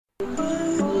I'm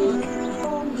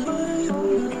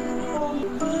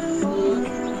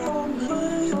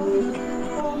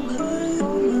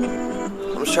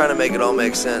just trying to make it all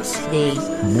make sense. The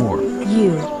More.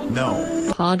 You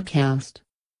No. Podcast.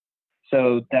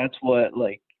 So that's what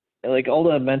like all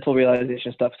the mental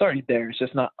realization stuff's already there. It's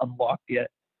just not unlocked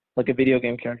yet. Like a video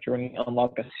game character when you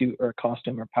unlock a suit or a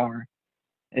costume or power.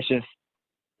 It's just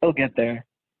it'll get there.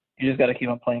 You just gotta keep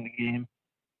on playing the game.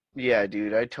 Yeah,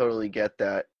 dude, I totally get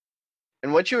that.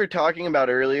 And what you were talking about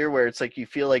earlier, where it's like you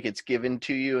feel like it's given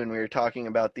to you, and we were talking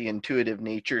about the intuitive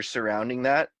nature surrounding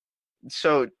that.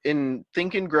 So in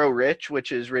Think and Grow Rich,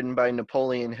 which is written by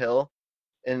Napoleon Hill,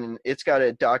 and it's got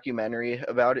a documentary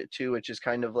about it too, which is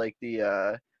kind of like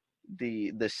the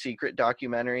secret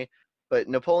documentary. But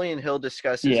Napoleon Hill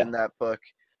discusses Yeah. in that book,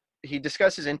 he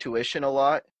discusses intuition a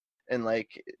lot, and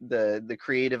like the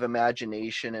creative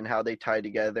imagination and how they tie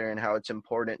together, and how it's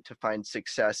important to find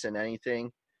success in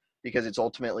anything, because it's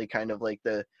ultimately kind of like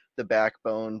the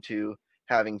backbone to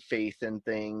having faith in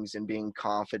things and being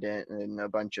confident and a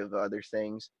bunch of other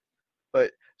things.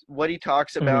 But what he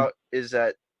talks Mm-hmm. about is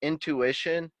that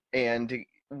intuition, and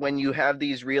when you have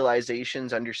these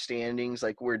realizations, understandings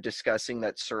like we're discussing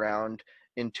that surround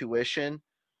intuition,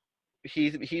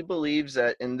 he believes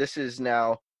that, and this is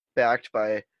now backed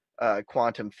by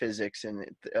quantum physics and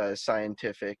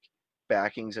scientific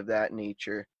backings of that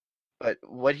nature. But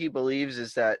what he believes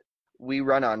is that we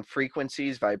run on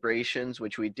frequencies, vibrations,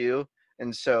 which we do.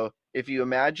 And so if you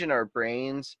imagine our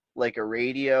brains like a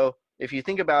radio, if you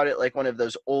think about it like one of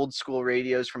those old school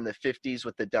radios from the 50s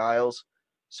with the dials,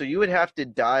 so you would have to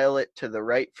dial it to the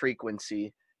right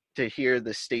frequency to hear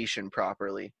the station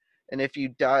properly. And if you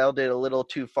dialed it a little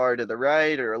too far to the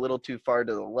right or a little too far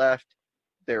to the left,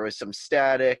 there was some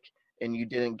static and you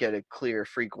didn't get a clear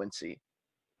frequency.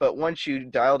 But once you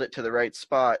dialed it to the right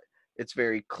spot, it's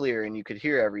very clear and you could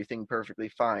hear everything perfectly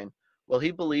fine. Well,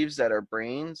 he believes that our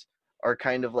brains are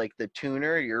kind of like the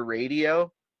tuner, your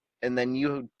radio, and then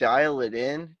you dial it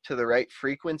in to the right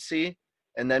frequency,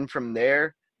 and then from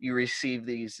there you receive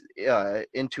these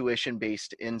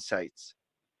intuition-based insights.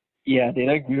 Yeah, dude,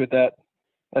 I agree with that.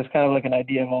 That's kind of like an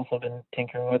idea I've also been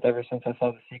tinkering with ever since I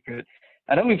saw The Secret.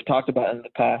 I know we've talked about it in the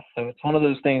past, so it's one of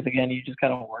those things, again, you just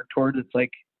kind of work towards. It's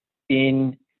like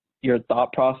in your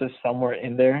thought process somewhere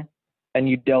in there, and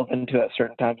you delve into it at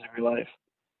certain times of your life.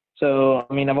 So,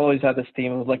 I mean, I've always had this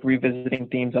theme of like revisiting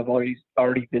themes I've already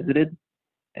visited,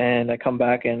 and I come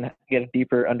back and get a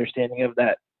deeper understanding of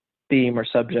that theme or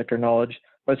subject or knowledge.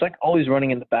 But it's like always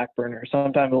running in the back burner.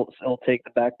 Sometimes it'll take the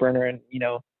back burner and, you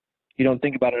don't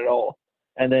think about it at all.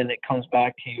 And then it comes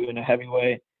back to you in a heavy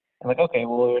way. And like, okay,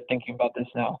 well, we're thinking about this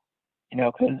now,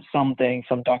 because something,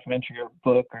 some documentary or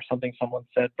book or something someone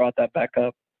said brought that back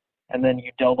up. And then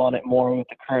you delve on it more with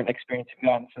the current experience you've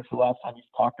gotten since the last time you've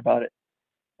talked about it.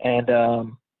 And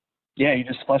yeah, you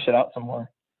just flesh it out some more.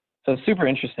 So it's super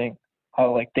interesting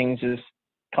how like things just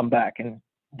come back and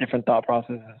different thought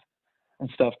processes and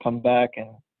stuff come back and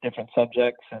different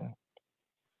subjects and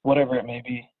whatever it may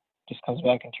be just comes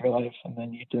back into your life, and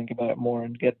then you think about it more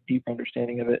and get a deeper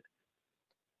understanding of it.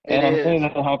 And I'm assuming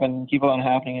that'll happen, keep on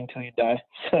happening until you die.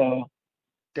 So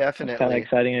Definitely. it's kind of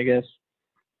exciting, I guess.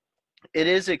 It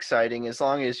is exciting as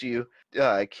long as you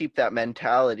keep that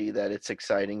mentality that it's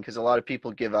exciting, because a lot of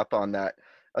people give up on that.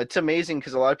 It's amazing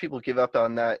because a lot of people give up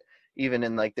on that even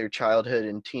in like their childhood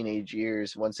and teenage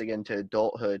years. Once again to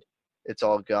adulthood, it's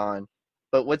all gone.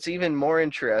 But what's even more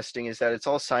interesting is that it's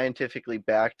all scientifically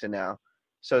backed now.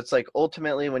 So it's like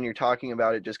ultimately when you're talking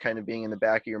about it just kind of being in the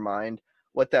back of your mind,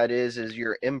 what that is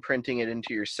you're imprinting it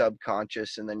into your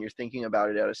subconscious, and then you're thinking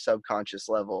about it at a subconscious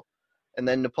level. And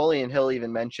then Napoleon Hill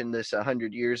even mentioned this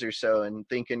 100 years or so in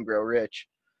Think and Grow Rich.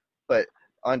 But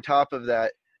on top of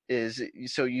that is,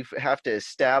 so you have to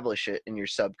establish it in your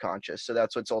subconscious. So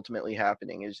that's what's ultimately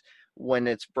happening is when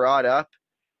it's brought up,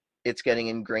 it's getting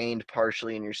ingrained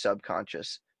partially in your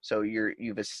subconscious. So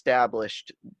you've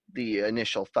established the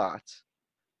initial thoughts.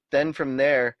 Then from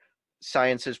there,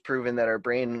 science has proven that our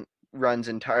brain runs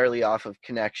entirely off of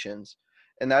connections.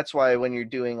 And that's why when you're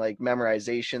doing like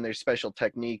memorization, there's special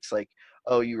techniques like,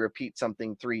 oh, you repeat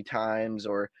something 3 times,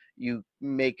 or you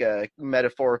make a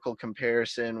metaphorical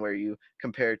comparison where you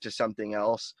compare it to something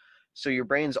else. So your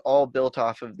brain's all built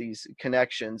off of these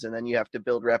connections, and then you have to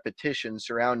build repetition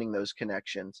surrounding those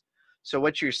connections. So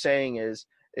what you're saying is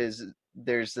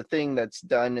there's the thing that's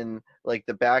done in like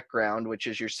the background, which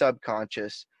is your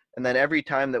subconscious. And then every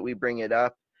time that we bring it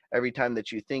up, every time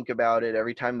that you think about it,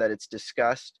 every time that it's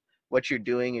discussed, what you're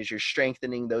doing is you're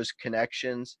strengthening those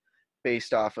connections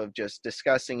based off of just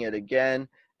discussing it again.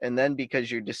 And then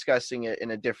because you're discussing it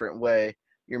in a different way,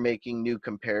 you're making new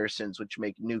comparisons, which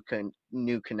make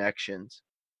new connections.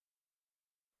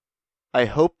 I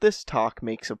hope this talk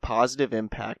makes a positive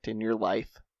impact in your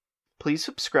life. Please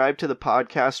subscribe to the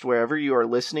podcast wherever you are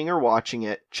listening or watching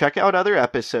it. Check out other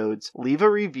episodes, leave a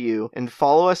review, and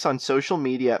follow us on social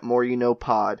media at More You Know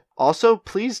Pod. Also,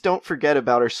 please don't forget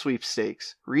about our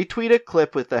sweepstakes. Retweet a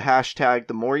clip with the hashtag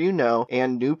The More You Know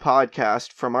and New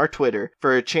Podcast from our Twitter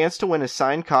for a chance to win a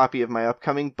signed copy of my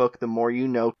upcoming book, The More You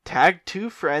Know. Tag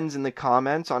 2 friends in the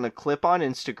comments on a clip on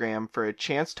Instagram for a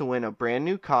chance to win a brand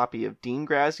new copy of Dean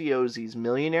Graziosi's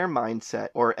Millionaire Mindset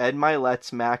or Ed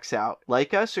Milet's Max Out.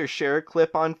 Like us or share a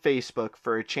clip on Facebook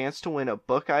for a chance to win a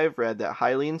book I have read that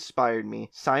highly inspired me,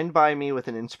 signed by me with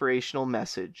an inspirational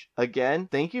message. Again,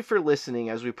 thank you for listening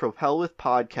as we propel with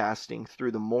podcasting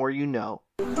through the More You Know.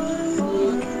 I'm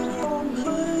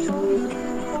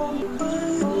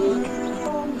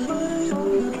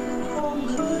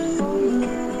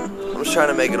just trying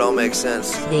to make it all make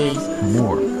sense. The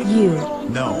More You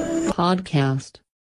No Podcast.